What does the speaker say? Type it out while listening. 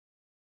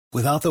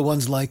Without the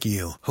ones like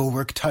you, who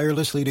work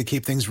tirelessly to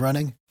keep things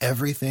running,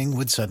 everything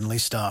would suddenly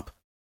stop.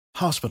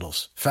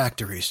 Hospitals,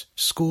 factories,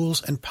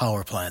 schools, and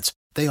power plants,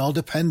 they all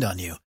depend on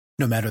you.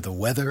 No matter the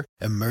weather,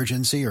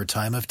 emergency, or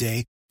time of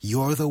day,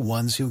 you're the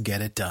ones who get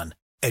it done.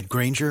 At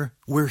Grainger,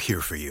 we're here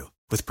for you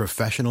with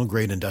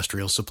professional-grade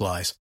industrial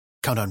supplies.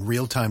 Count on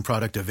real-time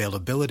product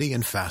availability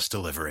and fast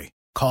delivery.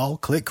 Call,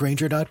 click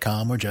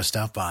Grainger.com, or just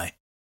stop by.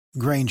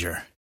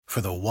 Grainger, for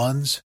the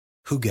ones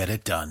who get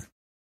it done.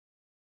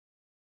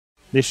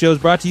 This show is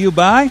brought to you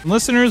by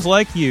listeners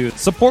like you.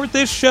 Support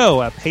this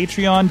show at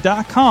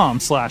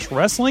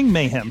patreon.com/Wrestling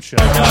Mayhem Show.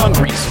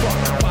 Hungry as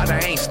fuck, but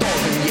I ain't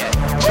starving yet.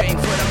 Chain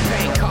for the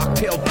pain,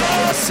 cocktail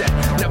bar set.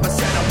 Never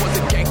said I was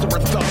a gangster or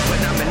thug,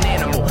 but I'm an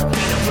animal.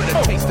 For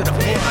the taste of the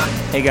blood.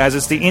 Hey guys,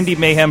 it's the Indy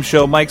Mayhem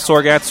Show. Mike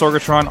Sorgat,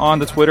 Sorgatron on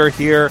the Twitter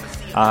here.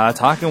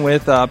 Talking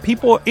with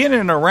people in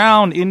and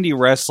around indie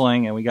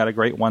wrestling, and we got a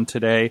great one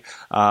today.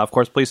 Of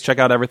course, please check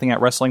out everything at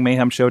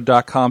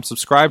WrestlingMayhemShow.com.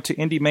 Subscribe to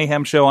Indie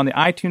Mayhem Show on the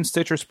iTunes,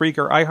 Stitcher,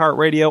 Spreaker,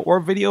 iHeartRadio, or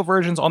video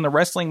versions on the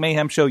Wrestling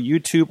Mayhem Show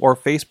YouTube or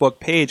Facebook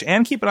page.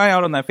 And keep an eye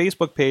out on that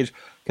Facebook page,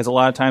 because a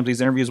lot of times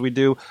these interviews we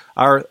do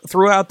are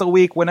throughout the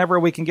week, whenever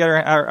we can get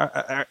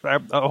a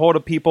hold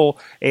of people,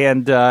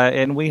 and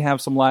we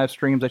have some live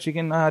streams that you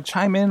can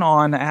chime in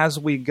on as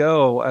we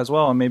go as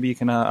well, and maybe you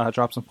can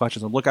drop some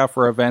questions and look out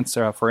for events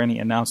for any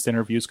announced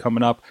interviews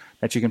coming up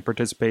that you can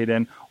participate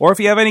in, or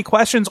if you have any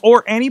questions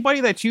or anybody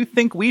that you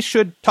think we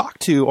should talk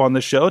to on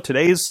the show.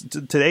 Today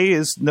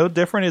is no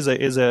different.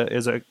 Is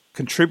a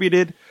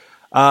contributed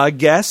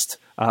guest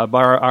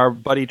by our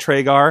buddy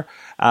Tragar.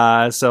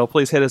 So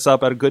please hit us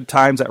up at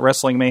goodtimes at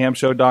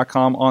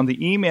WrestlingMayhemShow.com on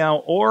the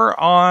email or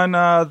on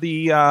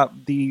the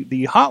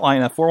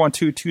hotline at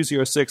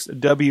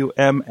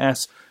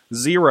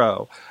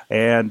 412-206-WMS0.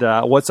 And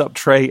what's up,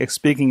 Trey?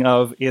 Speaking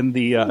of, in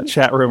the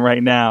chat room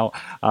right now,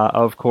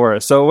 of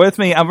course. So with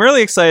me, I'm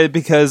really excited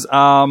because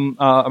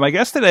my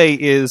guest today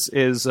is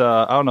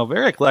I don't know,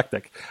 very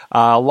eclectic.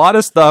 A lot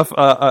of stuff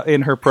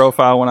in her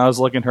profile when I was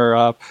looking her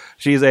up.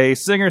 She's a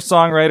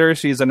singer-songwriter.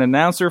 She's an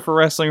announcer for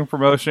wrestling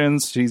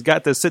promotions. She's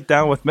got to sit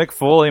down with Mick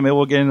Foley. Maybe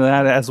we'll get into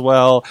that as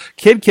well.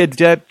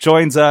 Cadet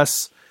joins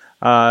us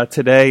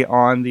today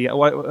on the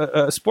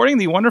sporting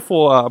the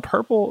wonderful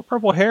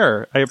purple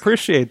hair. I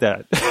appreciate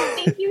that.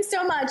 Thank you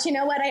so much. You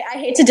know what? I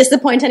hate to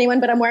disappoint anyone,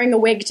 but I'm wearing a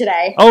wig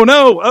today. Oh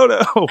no!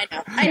 I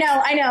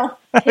know.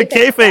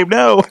 Kayfabe,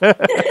 no.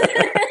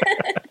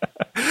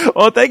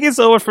 Well, thank you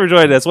so much for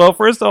joining us. Well,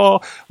 first of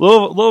all, a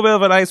little bit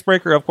of an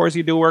icebreaker. Of course,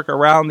 you do work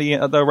around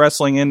the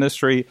wrestling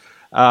industry.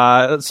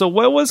 So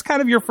what was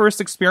kind of your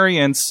first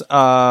experience,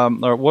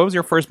 or what was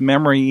your first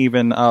memory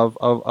even of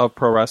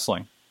pro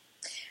wrestling?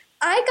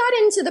 I got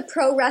into the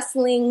pro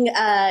wrestling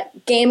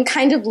game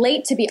kind of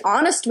late, to be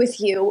honest with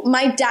you.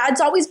 My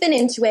dad's always been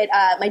into it.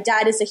 My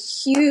dad is a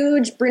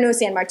huge Bruno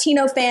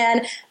Sammartino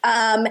fan.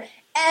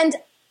 And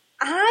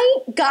I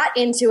got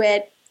into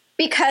it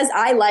because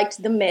I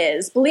liked The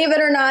Miz. Believe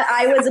it or not,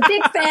 I was a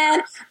big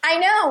fan. I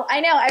know.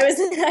 I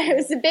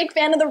was a big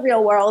fan of the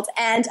real world.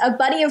 And a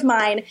buddy of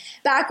mine,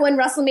 back when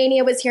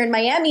WrestleMania was here in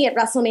Miami at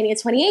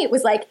WrestleMania 28,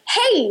 was like,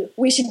 hey,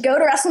 we should go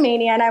to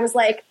WrestleMania. And I was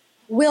like,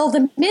 will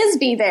The Miz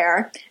be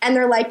there? And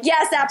they're like,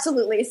 yes,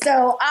 absolutely.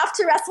 So off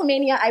to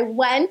WrestleMania I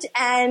went,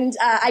 and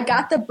I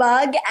got the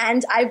bug,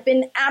 and I've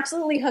been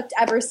absolutely hooked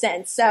ever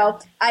since. So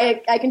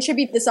I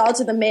contribute this all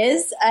to The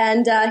Miz,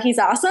 and he's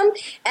awesome.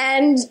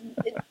 And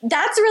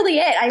that's really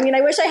it. I mean,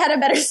 I wish I had a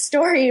better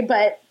story,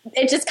 but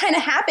it just kind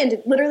of happened.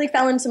 It literally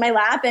fell into my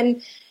lap,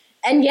 and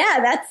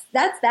yeah,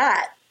 that's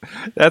that.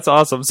 That's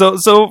awesome.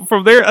 So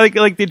from there,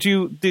 like, did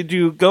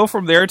you go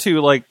from there to,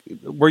 like,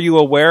 were you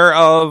aware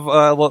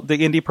of the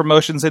indie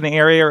promotions in the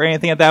area or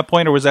anything at that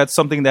point, or was that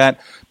something that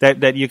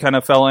you kind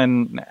of fell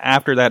in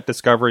after that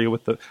discovery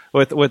with the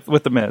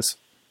Miz?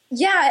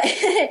 Yeah,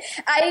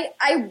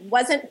 I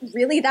wasn't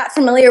really that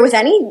familiar with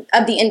any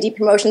of the indie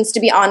promotions, to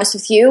be honest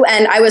with you,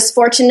 and I was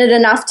fortunate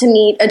enough to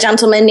meet a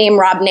gentleman named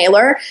Rob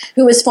Naylor,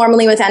 who was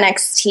formerly with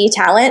NXT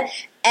Talent,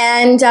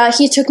 and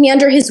he took me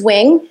under his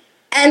wing.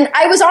 And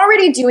I was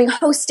already doing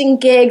hosting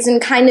gigs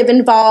and kind of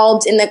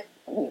involved in the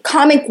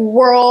comic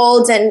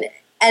world, and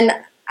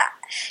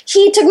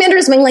he took me under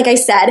his wing, like I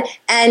said,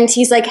 and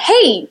he's like,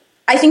 hey,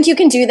 I think you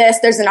can do this.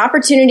 There's an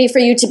opportunity for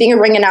you to be a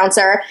ring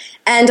announcer.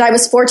 And I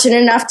was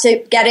fortunate enough to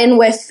get in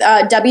with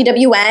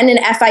WWN and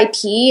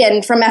FIP,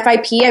 and from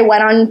FIP I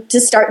went on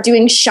to start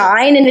doing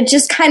Shine, and it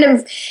kind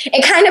of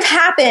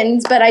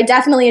happened, but I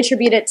definitely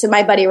attribute it to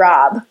my buddy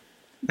Rob.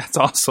 That's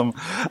awesome.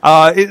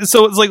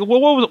 So it's like,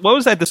 what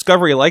was that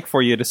discovery like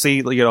for you to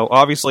see,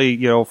 obviously,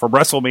 from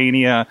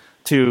WrestleMania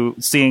to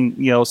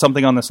seeing,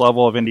 something on this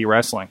level of indie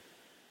wrestling?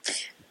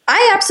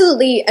 I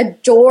absolutely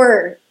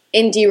adore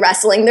indie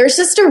wrestling. There's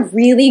just a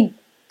really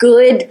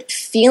good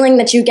feeling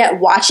that you get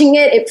watching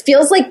it. It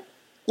feels like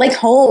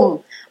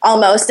home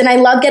almost. And I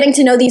love getting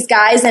to know these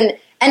guys and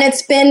And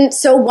it's been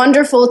so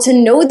wonderful to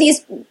know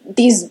these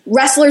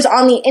wrestlers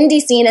on the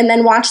indie scene and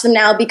then watch them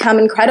now become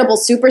incredible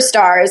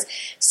superstars.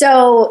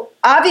 So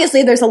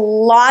obviously there's a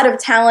lot of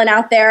talent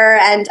out there,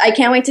 and I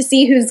can't wait to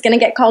see who's going to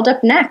get called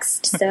up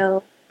next.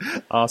 So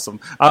awesome.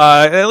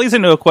 It leads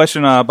into a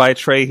question by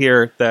Trey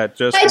here that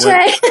just hi,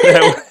 Trey.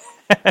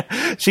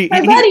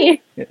 My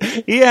buddy.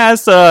 He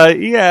asked,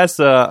 what's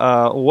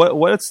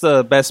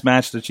the best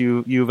match that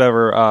you've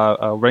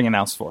ever ring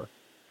announced for?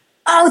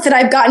 Oh, that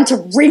I've gotten to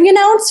ring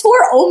announce for?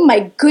 Oh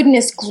my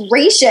goodness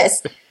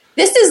gracious.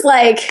 This is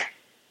like,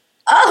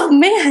 oh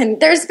man,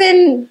 there's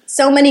been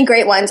so many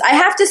great ones. I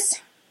have to,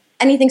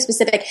 anything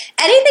specific,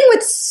 anything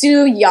with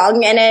Sue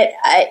Young in it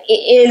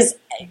is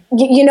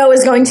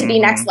going to be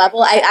next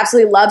level. I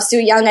absolutely love Sue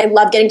Young. I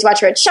love getting to watch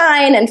her at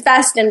Shine and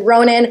Fest and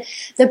Ronin.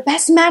 The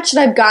best match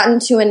that I've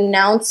gotten to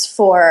announce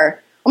for,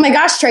 oh my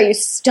gosh, Trey, you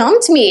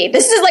stumped me.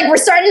 This is like, we're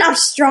starting off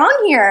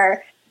strong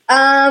here.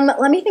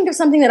 Let me think of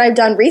something that I've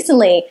done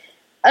recently.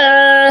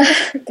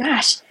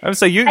 Gosh. I would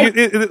say you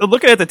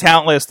looking at the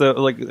talent list,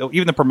 like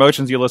even the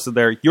promotions you listed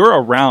there, you're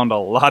around a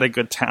lot of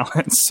good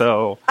talent.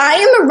 So I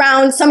am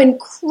around some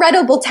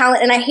incredible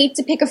talent, and I hate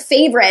to pick a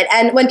favorite.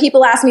 And when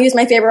people ask me who's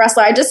my favorite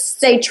wrestler, I just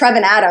say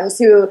Trevin Adams,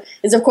 who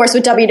is of course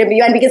with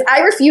WWN, because I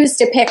refuse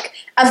to pick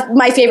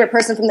my favorite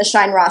person from the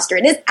Shine roster.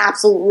 It is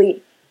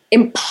absolutely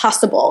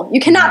impossible.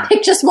 You cannot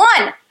pick just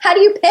one. How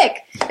do you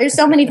pick? There's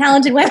so many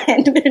talented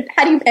women.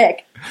 How do you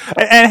pick?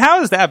 And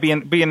how is that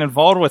being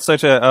involved with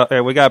such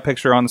a? We got a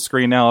picture on the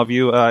screen now of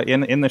you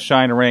in the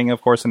Shine ring, of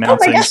course,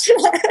 announcing.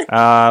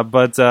 Oh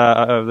but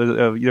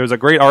there's a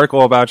great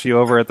article about you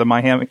over at the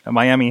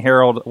Miami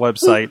Herald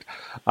website,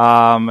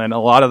 and a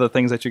lot of the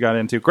things that you got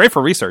into. Great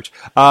for research.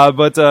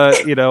 What's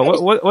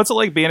it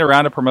like being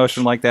around a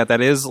promotion like that? That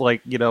is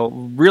like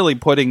really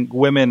putting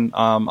women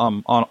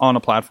on a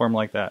platform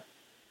like that.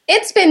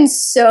 It's been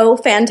so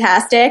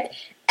fantastic.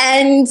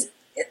 And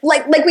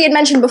like we had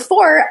mentioned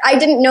before, I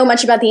didn't know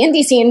much about the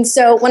indie scene.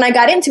 So when I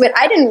got into it,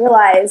 I didn't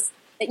realize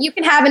that you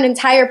can have an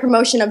entire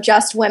promotion of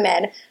just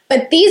women.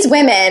 But these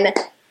women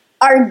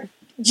are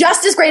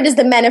just as great as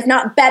the men, if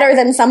not better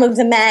than some of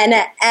the men.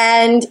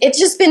 And it's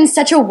just been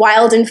such a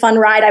wild and fun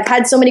ride. I've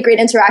had so many great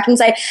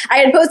interactions. I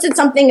had posted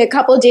something a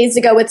couple of days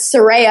ago with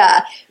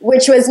Soraya,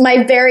 which was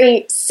my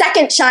very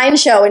second Shine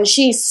show, and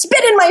she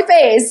spit in my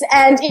face.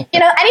 And,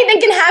 anything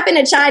can happen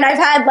at Shine. I've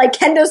had like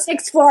kendo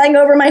sticks flying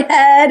over my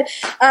head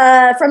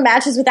from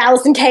matches with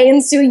Allison Kay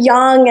and Sue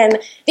Young. And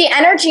the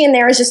energy in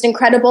there is just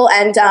incredible.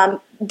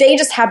 And they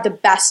just have the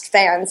best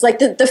fans. Like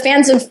the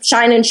fans of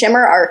Shine and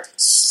Shimmer are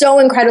so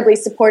incredibly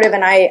supportive,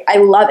 and I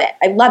love it.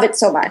 I love it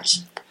so much.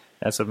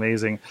 That's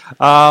amazing.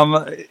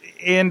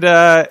 And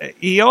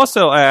he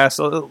also asked,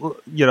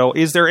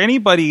 is there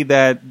anybody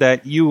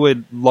that you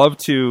would love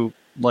to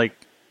like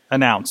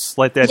announce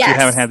like that? Yes. You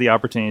haven't had the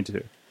opportunity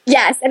to?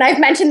 Yes, and I've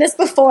mentioned this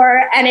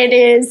before, and it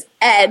is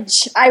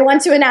Edge. I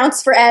want to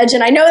announce for Edge,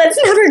 and I know that's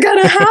never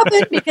going to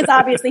happen because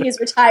obviously he's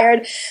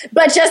retired,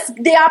 but just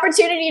the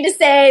opportunity to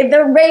say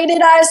the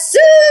Rated R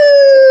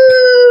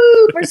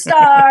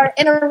Superstar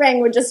in a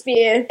ring would just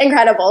be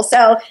incredible.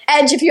 So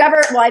Edge, if you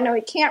ever, I know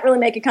he can't really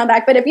make a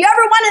comeback, but if you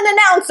ever want an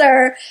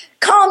announcer,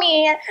 call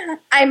me.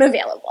 I'm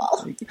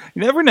available. You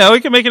never know. He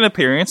can make an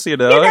appearance, You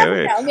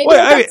never know. Maybe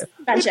a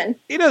convention.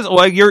 He does.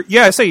 Well,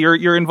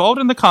 you're involved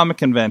in the comic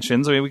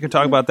conventions. I mean, we can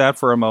talk about that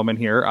for a moment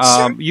here.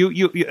 Sure.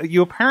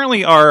 You apparently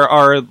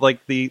are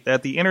like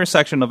at the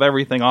intersection of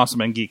everything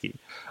awesome and geeky.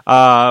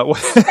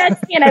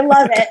 That's me, and I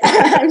love it.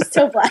 I'm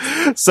so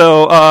blessed.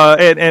 So,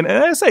 and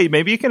I say,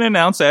 maybe you can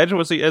announce Edge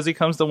as he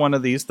comes to one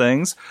of these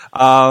things.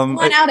 Come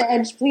on out,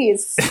 Edge,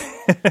 please.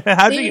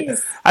 How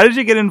did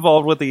you get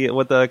involved with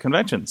the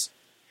conventions?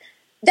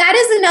 That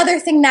is another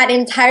thing that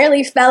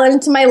entirely fell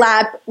into my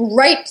lap.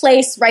 Right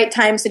place, right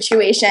time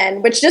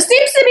situation, which just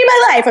seems to be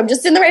my life. I'm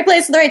just in the right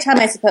place at the right time,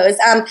 I suppose.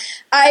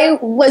 I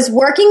was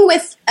working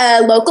with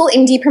a local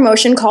indie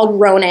promotion called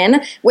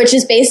Ronin, which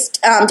is based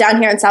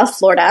down here in South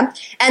Florida.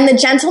 And the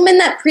gentleman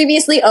that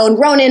previously owned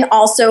Ronin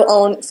also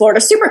owned Florida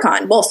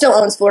SuperCon. Well, still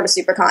owns Florida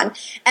SuperCon.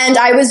 And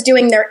I was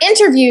doing their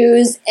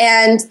interviews,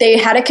 and they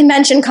had a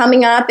convention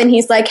coming up, and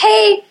he's like,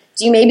 hey,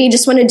 do you maybe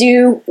just want to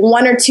do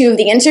one or two of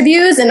the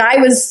interviews? And I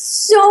was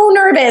so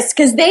nervous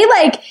because they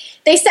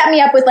set me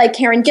up with like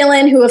Karen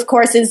Gillan, who of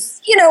course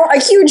is, a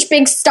huge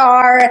big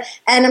star.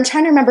 And I'm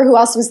trying to remember who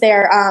else was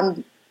there.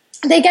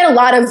 They get a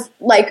lot of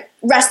like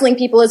wrestling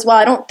people as well.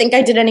 I don't think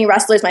I did any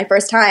wrestlers my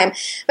first time,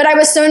 but I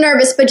was so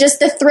nervous. But just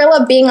the thrill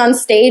of being on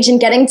stage and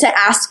getting to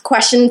ask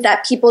questions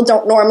that people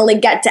don't normally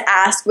get to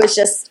ask was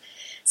just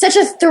such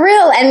a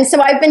thrill. And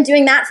so I've been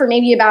doing that for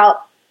maybe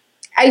about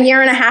a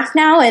year and a half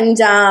now, and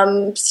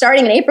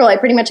starting in April, I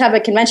pretty much have a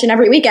convention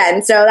every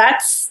weekend. So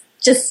that's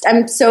just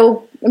I'm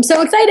so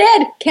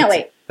excited. Can't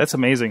wait. That's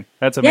amazing.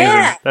 That's amazing.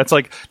 Yeah. That's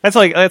like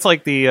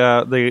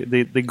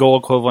the goal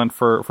equivalent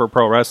for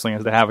pro wrestling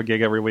is to have a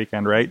gig every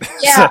weekend, right?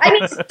 Yeah, so. I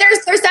mean,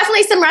 there's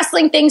definitely some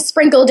wrestling things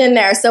sprinkled in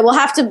there, so we'll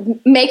have to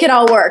make it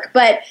all work.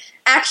 But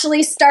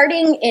actually,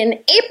 starting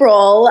in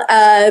April,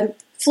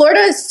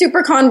 Florida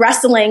SuperCon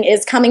Wrestling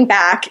is coming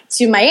back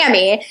to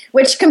Miami,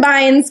 which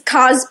combines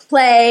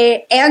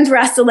cosplay and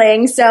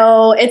wrestling.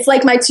 So it's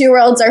like my two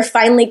worlds are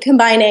finally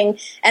combining,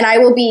 and I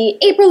will be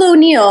April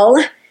O'Neil,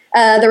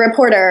 the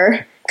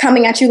reporter,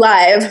 coming at you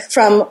live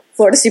from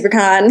Florida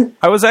SuperCon.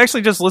 I was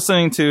actually just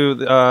listening to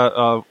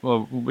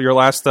your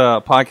last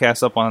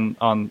podcast up on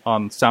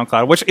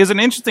SoundCloud, which is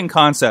an interesting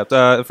concept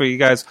for you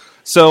guys.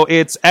 So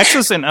it's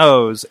X's and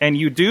O's, and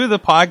you do the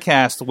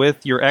podcast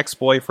with your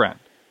ex-boyfriend.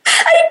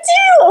 I do!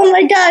 Oh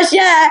my gosh,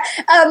 yeah.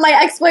 My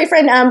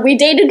ex-boyfriend, we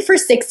dated for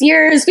 6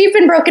 years. We've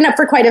been broken up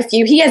for quite a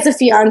few. He has a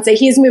fiance.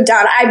 He's moved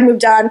on. I've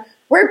moved on.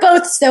 We're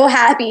both so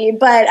happy,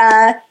 but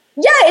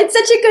yeah, it's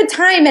such a good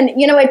time. And,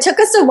 you know, it took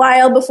us a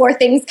while before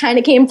things kind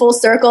of came full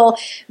circle,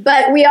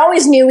 but we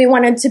always knew we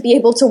wanted to be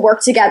able to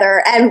work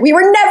together, and we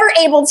were never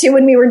able to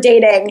when we were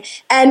dating.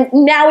 And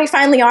now we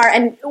finally are.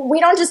 And we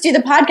don't just do the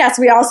podcast,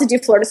 we also do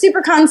Florida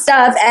SuperCon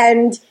stuff.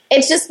 And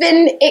it's just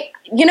been,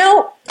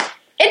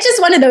 it's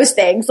just one of those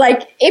things.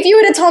 Like, if you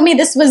would have told me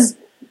this was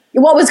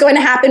what was going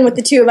to happen with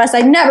the two of us,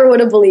 I never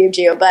would have believed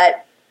you.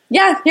 But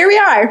yeah, here we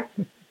are.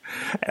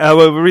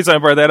 Well, the reason I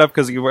brought that up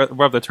because you brought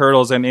up the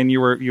Turtles, and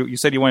you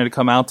said you wanted to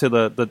come out to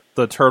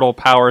the Turtle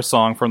Power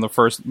song from the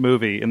first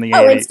movie in the 80s.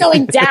 Oh, it's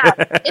going down.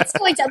 It's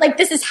going down. Like,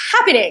 this is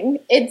happening.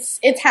 It's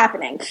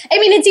happening. I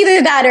mean, it's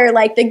either that or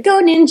like the Go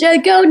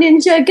Ninja,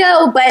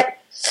 Go, but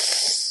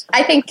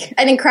I think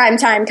Crime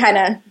Time kind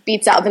of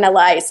beats out Vanilla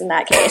Ice in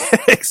that case.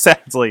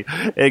 Exactly.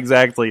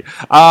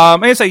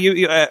 I say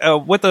you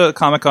with the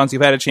Comic Cons,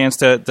 you've had a chance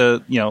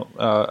to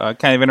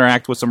kind of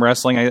interact with some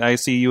wrestling. I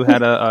see you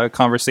had a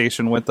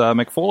conversation with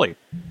Mick Foley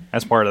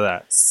as part of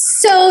that.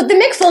 So the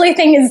Mick Foley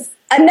thing is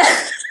another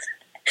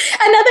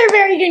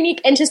very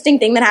unique, interesting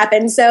thing that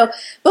happened. So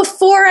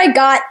before I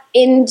got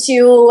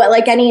into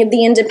like any of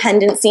the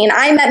independent scene,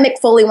 I met Mick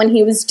Foley when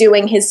he was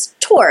doing his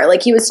tour.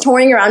 Like, he was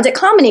touring around at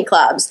comedy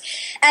clubs.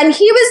 And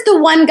he was the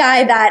one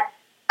guy that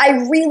I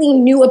really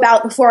knew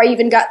about before I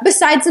even got,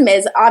 besides The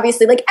Miz,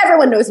 obviously, like,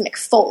 everyone knows Mick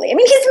Foley. I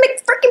mean, he's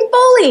Mick freaking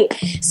Foley.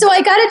 So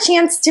I got a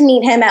chance to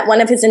meet him at one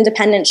of his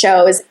independent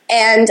shows,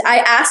 and I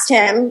asked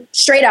him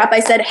straight up, I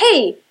said,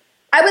 hey,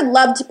 I would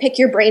love to pick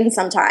your brain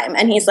sometime.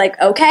 And he's like,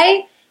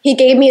 okay. He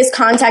gave me his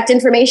contact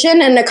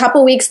information, and a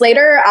couple weeks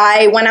later,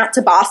 I went out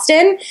to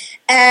Boston,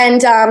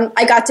 and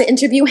I got to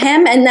interview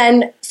him. And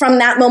then from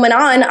that moment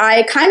on,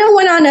 I kind of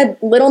went on a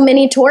little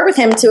mini tour with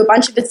him to a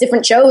bunch of his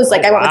different shows.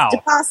 Like, I went with him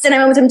to Boston, I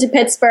went with him to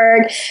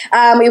Pittsburgh,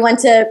 we went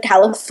to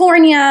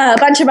California, a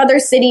bunch of other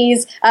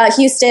cities,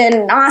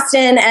 Houston,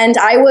 Austin, and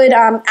I would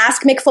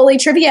ask Mick Foley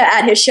trivia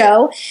at his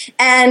show.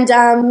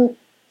 And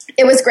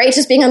it was great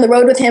just being on the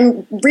road with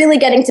him, really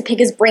getting to pick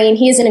his brain.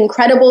 He is an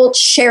incredible,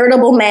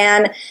 charitable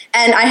man,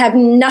 and I have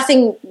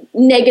nothing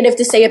negative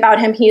to say about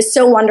him. He is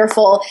so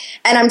wonderful,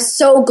 and I'm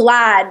so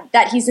glad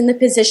that he's in the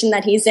position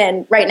that he's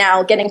in right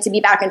now, getting to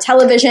be back on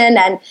television.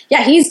 And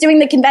yeah, he's doing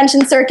the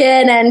convention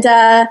circuit, and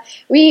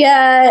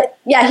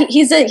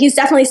he's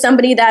definitely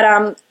somebody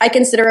that I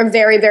consider a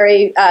very,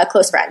 very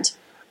close friend.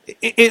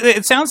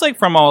 It sounds like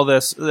from all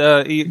this,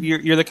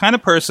 you're the kind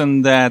of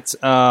person that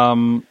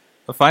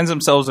finds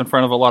themselves in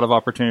front of a lot of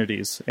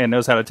opportunities and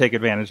knows how to take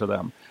advantage of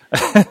them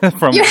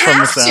from the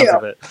sounds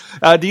of it.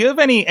 Do you have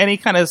any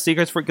kind of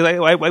secrets for,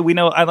 because we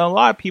know a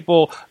lot of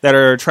people that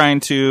are trying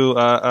to,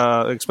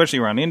 especially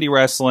around indie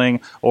wrestling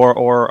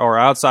or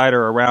outside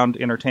or around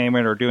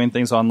entertainment or doing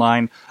things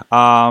online,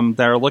 that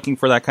are looking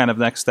for that kind of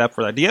next step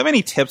for that. Do you have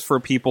any tips for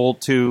people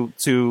to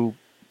kind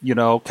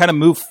of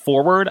move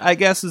forward, I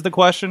guess, is the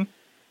question?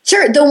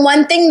 Sure. The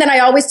one thing that I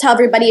always tell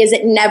everybody is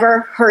it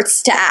never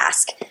hurts to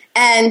ask.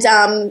 And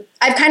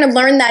I've kind of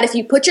learned that if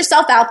you put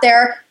yourself out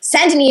there,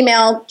 send an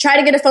email, try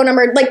to get a phone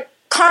number, like,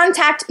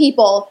 contact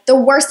people, the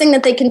worst thing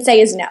that they can say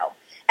is no.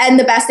 And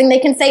the best thing they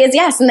can say is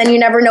yes. And then you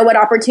never know what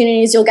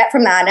opportunities you'll get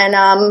from that. And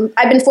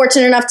I've been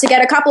fortunate enough to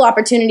get a couple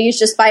opportunities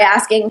just by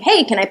asking,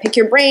 hey, can I pick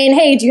your brain?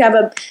 Hey, do you have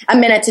a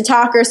minute to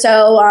talk or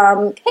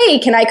so? Hey,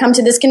 can I come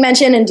to this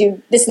convention and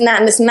do this and that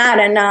and this and that?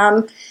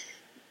 And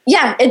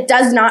yeah, it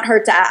does not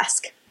hurt to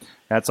ask.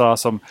 That's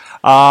awesome.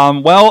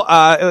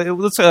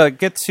 Let's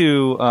get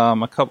to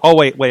a couple. Oh,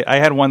 wait! I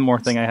had one more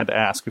thing I had to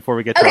ask before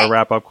we get to our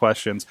wrap-up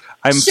questions.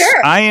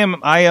 Sure. I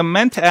am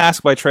meant to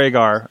ask by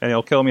Tragar, and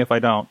he'll kill me if I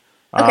don't.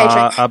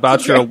 Okay,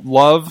 about your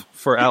love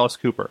for Alice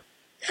Cooper.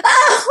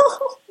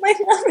 Oh, my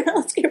love for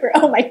Alice Cooper!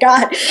 Oh my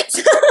God.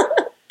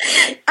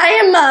 I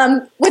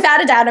am,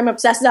 without a doubt, I'm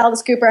obsessed with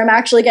Alice Cooper. I'm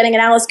actually getting an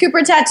Alice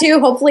Cooper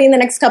tattoo, hopefully in the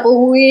next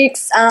couple of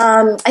weeks.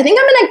 I think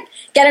I'm going to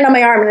get it on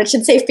my arm, and it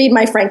should say "Feed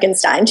my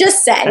Frankenstein."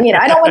 Just saying,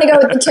 I don't want to go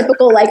with the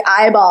typical, like,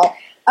 eyeball.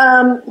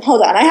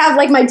 Hold on. I have,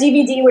 like, my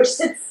DVD, which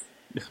sits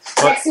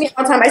next to me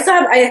all the time.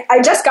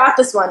 I just got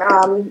this one,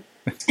 and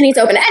he's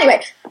open.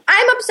 Anyway,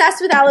 I'm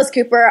obsessed with Alice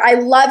Cooper. I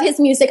love his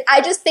music.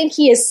 I just think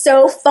he is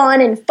so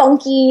fun and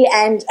funky,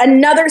 and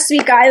another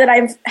sweet guy that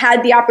I've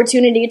had the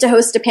opportunity to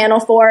host a panel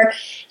for.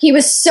 He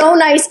was so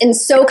nice and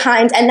so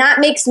kind, and that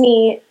makes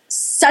me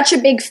such a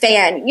big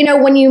fan.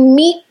 When you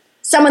meet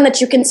someone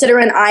that you consider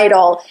an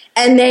idol,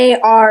 and they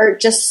are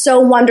just so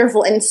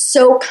wonderful and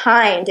so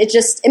kind. It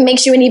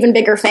makes you an even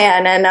bigger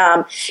fan. And,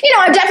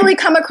 I've definitely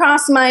come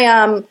across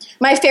my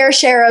fair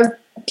share of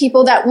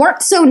people that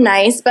weren't so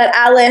nice, but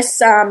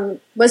Alice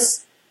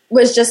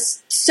was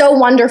just so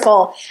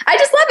wonderful. I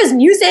just love his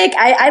music.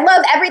 I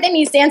love everything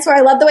he stands for.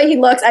 I love the way he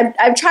looks.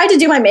 I've tried to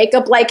do my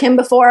makeup like him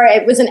before.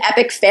 It was an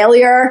epic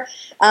failure.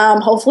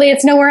 Hopefully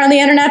it's nowhere on the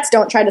internet.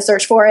 Don't try to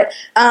search for it.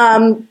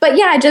 But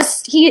yeah,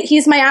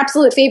 he's my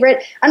absolute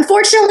favorite.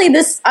 Unfortunately,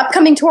 this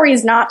upcoming tour,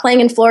 he's not playing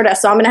in Florida,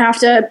 so I'm going to have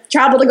to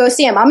travel to go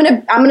see him. I'm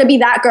going to be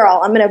that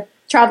girl. I'm going to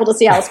travel to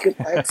see Alice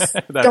Cooper.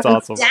 That's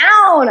awesome.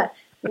 Down.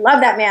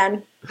 Love that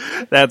man.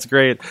 That's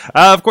great.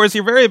 Of course,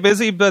 you're very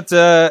busy, but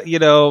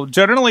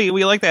generally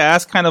we like to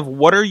ask kind of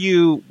what are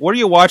you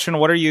watching?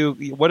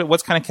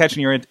 What's kind of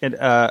catching your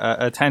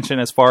attention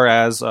as far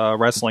as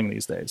wrestling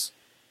these days?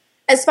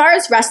 As far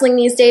as wrestling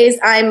these days,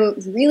 I'm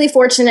really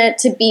fortunate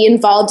to be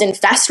involved in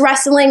Fest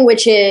Wrestling,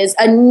 which is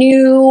a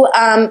new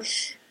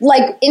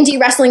indie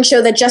wrestling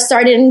show that just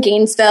started in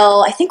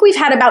Gainesville. I think we've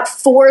had about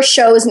 4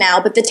 shows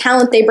now, but the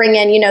talent they bring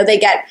in, they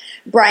get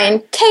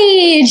Brian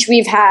Cage.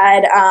 We've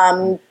had,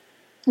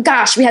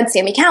 we had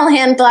Sami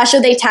Callihan. The last show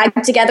they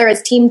tagged together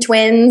as team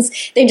twins.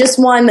 They just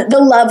won the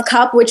Love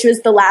Cup, which was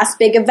the last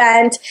big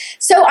event.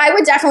 So I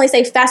would definitely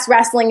say Fest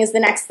Wrestling is the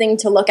next thing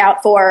to look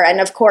out for.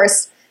 And of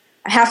course,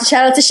 I have to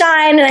shout out to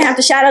Shine, and I have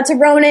to shout out to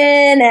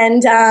Ronan,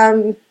 and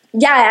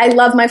I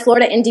love my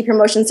Florida indie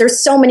promotions.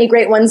 There's so many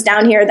great ones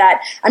down here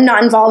that I'm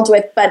not involved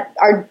with, but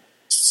are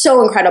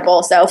so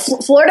incredible. So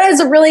Florida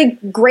is a really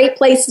great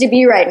place to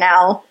be right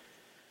now.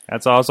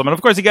 That's awesome. And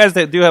of course, you guys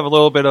do have a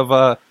little bit of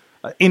a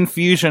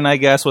infusion, I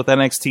guess, with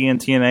NXT and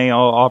TNA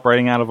all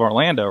operating out of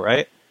Orlando,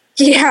 right?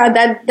 Yeah,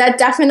 that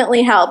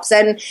definitely helps.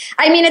 And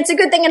I mean, it's a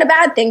good thing and a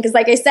bad thing because,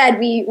 like I said,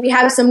 we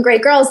have some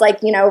great girls.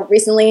 Like,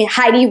 recently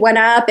Heidi went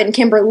up and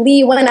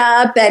Kimberly went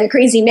up and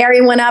Crazy Mary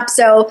went up.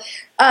 So,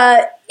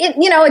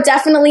 it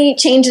definitely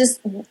changes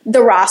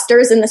the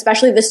rosters and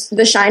especially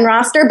the Shine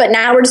roster. But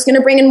now we're just going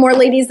to bring in more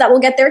ladies that will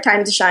get their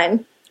time to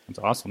shine. That's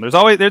awesome. There's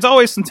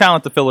always some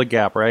talent to fill a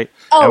gap, right?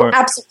 Oh,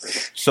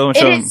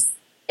 absolutely.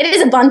 It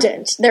is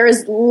abundant. There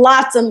is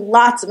lots and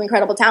lots of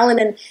incredible talent.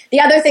 And the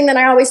other thing that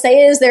I always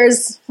say is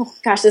this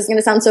is going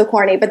to sound so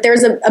corny, but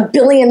there's a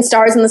billion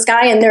stars in the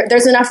sky, and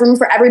there's enough room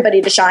for everybody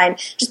to shine.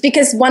 Just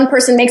because one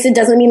person makes it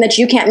doesn't mean that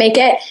you can't make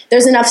it.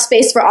 There's enough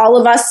space for all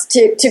of us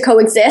to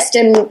coexist.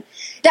 And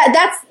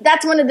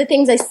that's one of the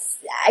things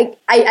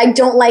I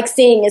don't like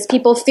seeing is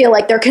people feel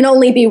like there can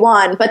only be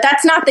one, but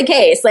that's not the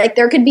case. Like,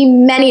 there could be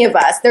many of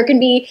us. There can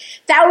be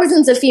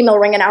thousands of female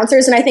ring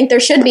announcers, and I think there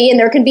should be, and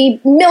there could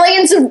be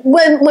millions of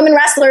women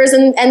wrestlers,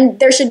 and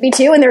there should be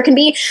too, and there can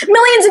be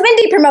millions of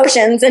indie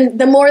promotions, and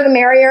the more the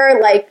merrier.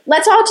 Like,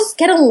 let's all just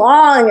get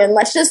along, and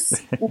let's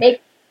just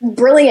make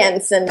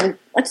brilliance, and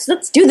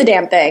let's do the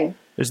damn thing.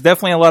 There's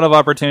definitely a lot of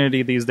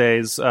opportunity these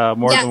days,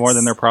 more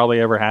than there probably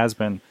ever has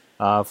been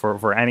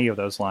for any of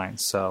those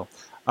lines. So.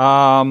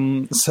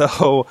 And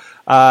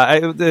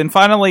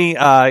finally,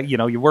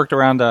 you worked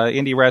around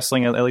indie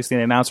wrestling, at least in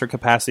the announcer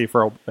capacity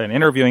and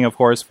interviewing, of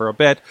course, for a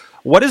bit.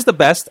 What is the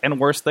best and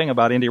worst thing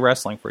about indie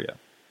wrestling for you?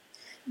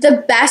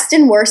 The best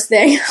and worst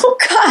thing? Oh,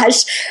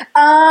 gosh.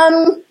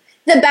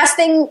 The best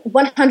thing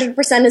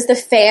 100% is the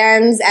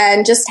fans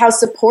and just how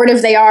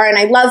supportive they are. And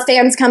I love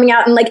fans coming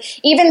out and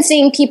even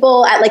seeing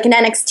people at an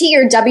NXT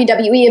or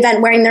WWE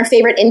event wearing their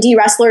favorite indie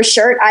wrestler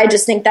shirt. I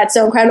just think that's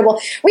so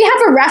incredible. We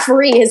have a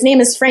referee. His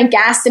name is Frank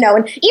Gastineau,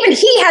 and even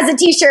he has a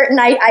t-shirt,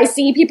 and I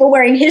see people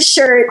wearing his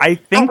shirt. I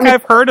think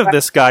I've heard of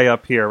this guy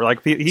up here.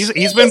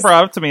 He's been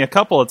brought up to me a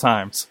couple of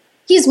times.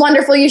 He's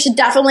wonderful. You should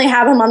definitely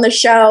have him on the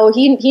show.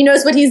 He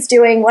knows what he's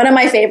doing. One of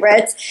my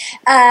favorites.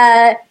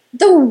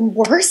 The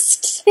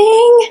worst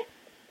thing?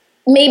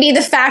 Maybe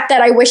the fact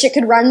that I wish it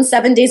could run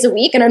 7 days a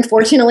week, and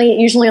unfortunately it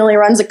usually only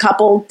runs a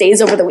couple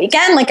days over the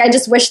weekend. I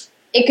just wish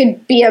it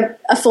could be a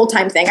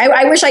full-time thing.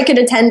 I wish I could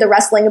attend the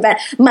wrestling event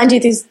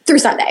Monday through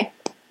Sunday.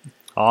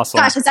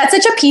 Awesome. Gosh, is that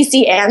such a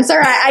PC answer?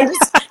 I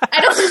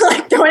don't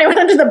like throw anyone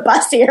under the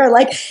bus here.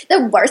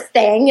 The worst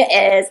thing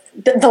is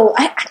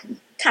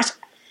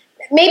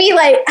maybe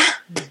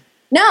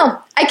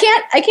no, I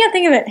can't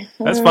think of it.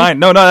 That's fine.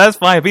 No, that's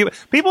fine.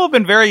 People have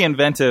been very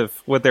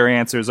inventive with their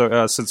answers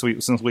since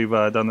we've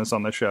done this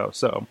on the show.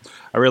 So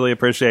I really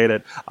appreciate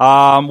it.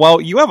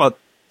 Well, you have a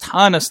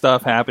ton of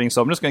stuff happening,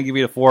 so I'm just going to give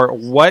you the 4.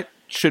 What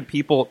should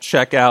people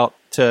check out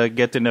to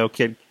get to know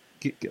Kid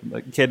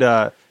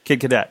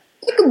Cadet?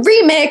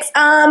 Remix.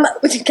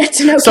 Get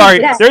to know. Sorry,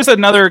 Kid Cadet. There's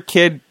another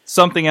kid.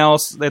 Something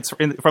else that's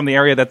from the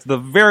area that's the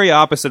very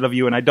opposite of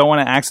you, and I don't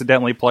want to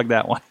accidentally plug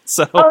that one.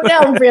 So. Oh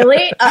no,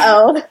 really?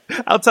 Uh-oh.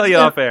 I'll tell you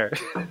off air.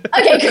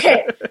 Okay,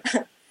 great.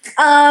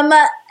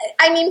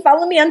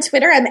 Follow me on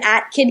Twitter. I'm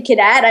at Kid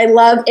Cadet. I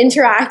love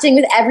interacting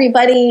with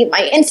everybody.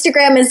 My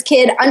Instagram is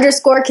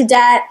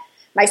kid_cadet.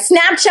 My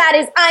Snapchat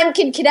is I'm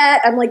Kid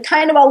Cadet. I'm like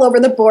kind of all over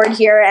the board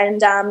here.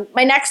 And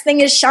my next thing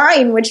is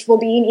Shine, which will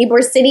be in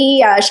Ybor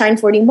City, Shine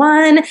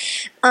 41,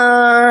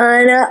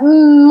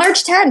 on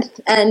March 10th.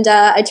 And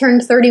I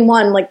turned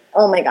 31, like,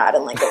 oh my God,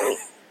 in like a week.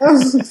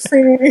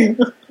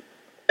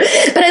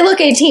 But I look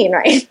 18,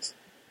 right?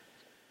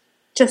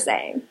 Just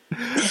saying.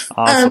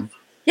 Awesome.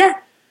 Yeah.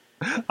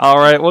 All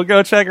right, well,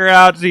 go check her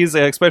out. She's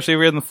especially if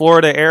you're in the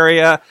Florida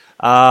area,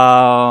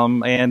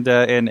 and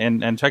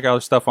check out her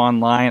stuff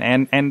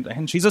online.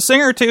 And she's a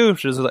singer too.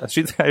 I was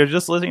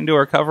just listening to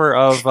her cover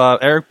of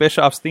Eric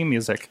Bischoff's theme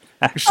music,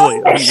 actually,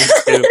 on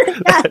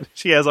YouTube. That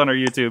she has on her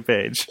YouTube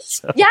page.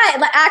 So. Yeah,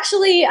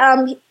 actually,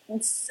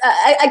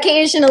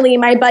 occasionally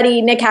my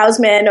buddy Nick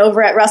Hausman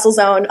over at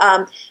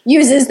WrestleZone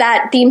uses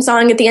that theme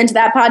song at the end of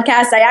that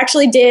podcast. I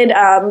actually did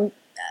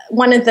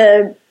one of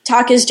the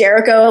Talk is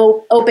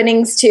Jericho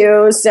openings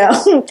too,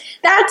 so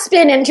that's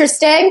been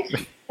interesting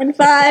and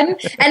fun.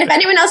 And if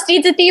anyone else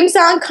needs a theme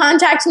song,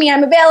 contact me.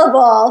 I'm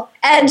available.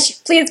 And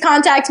please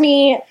contact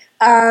me.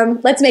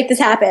 Let's make this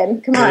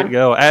happen. Come on. There you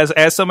go.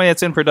 As somebody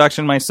that's in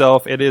production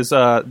myself, it is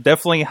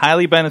definitely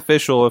highly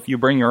beneficial if you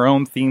bring your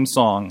own theme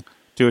song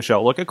to a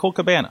show. Look at Colt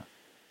Cabana.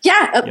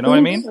 Yeah. You know what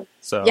I mean?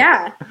 So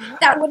yeah.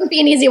 That wouldn't be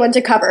an easy one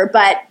to cover,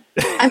 but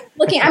I'm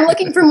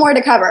looking for more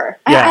to cover.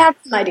 Yeah. I have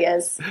some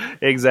ideas.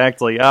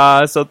 Exactly.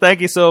 So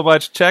thank you so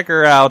much. Check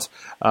her out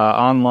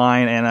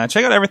online and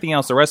check out everything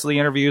else. The rest of the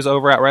interviews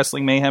over at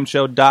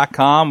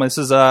WrestlingMayhemShow.com. This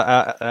is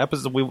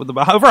episode with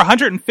over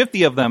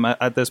 150 of them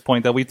at this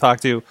point that we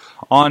talked to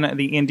on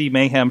the Indy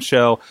Mayhem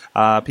Show.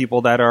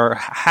 People that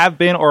have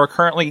been or are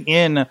currently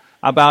in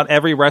about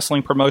every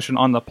wrestling promotion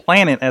on the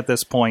planet at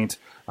this point.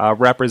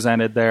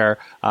 Represented there.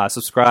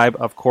 Subscribe,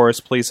 of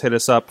course. Please hit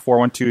us up,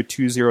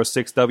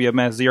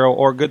 412-206-WMS0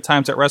 or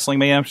goodtimes at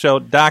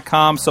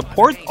WrestlingMayhemShow.com.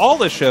 Support all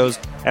the shows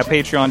at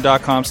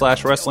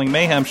patreon.com/Wrestling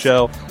Mayhem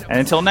Show. And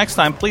until next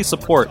time, please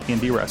support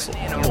indie wrestling.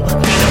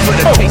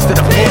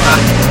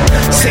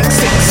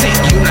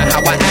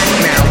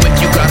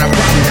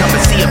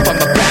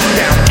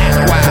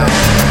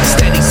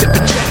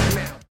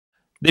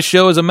 This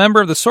show is a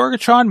member of the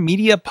Sorgatron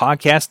Media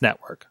Podcast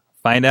Network.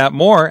 Find out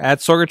more at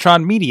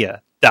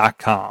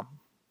sorgatronmedia.com.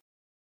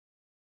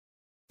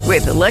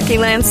 With the Lucky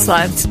Land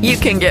Slots, you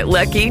can get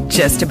lucky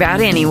just about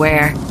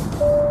anywhere.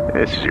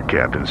 This is your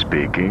captain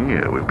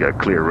speaking. We've got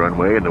clear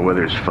runway and the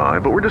weather's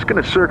fine, but we're just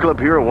going to circle up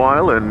here a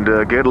while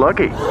and get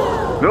lucky.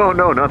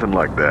 No, nothing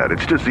like that.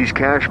 It's just these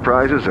cash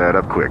prizes add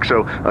up quick.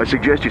 So I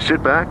suggest you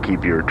sit back,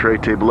 keep your tray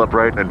table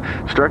upright, and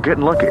start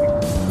getting lucky.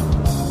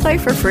 Play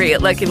for free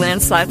at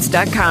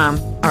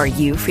LuckyLandSlots.com. Are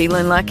you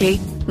feeling lucky?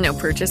 No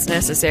purchase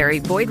necessary.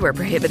 Void where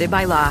prohibited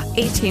by law.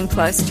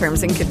 18+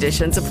 terms and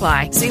conditions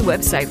apply. See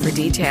website for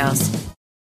details.